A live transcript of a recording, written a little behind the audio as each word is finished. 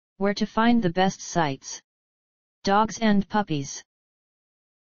Where to find the best sites. Dogs and puppies.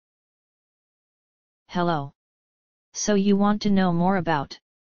 Hello. So you want to know more about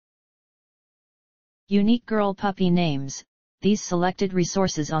unique girl puppy names? These selected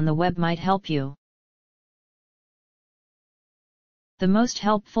resources on the web might help you. The most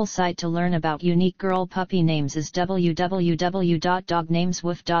helpful site to learn about unique girl puppy names is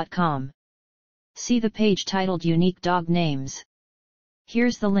www.dognameswoof.com. See the page titled Unique Dog Names.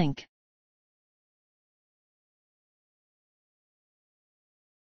 Here's the link.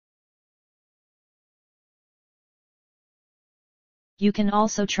 You can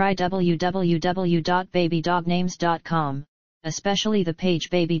also try www.babydognames.com, especially the page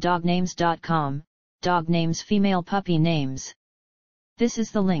babydognames.com, dog names female puppy names. This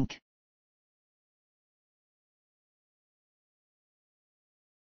is the link.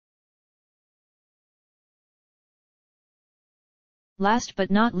 Last but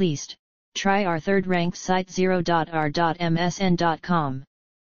not least, try our third-ranked site 0.r.msn.com.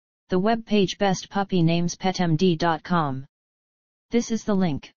 The web page Best Puppy Names PetMD.com. This is the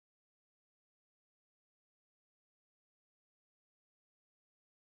link.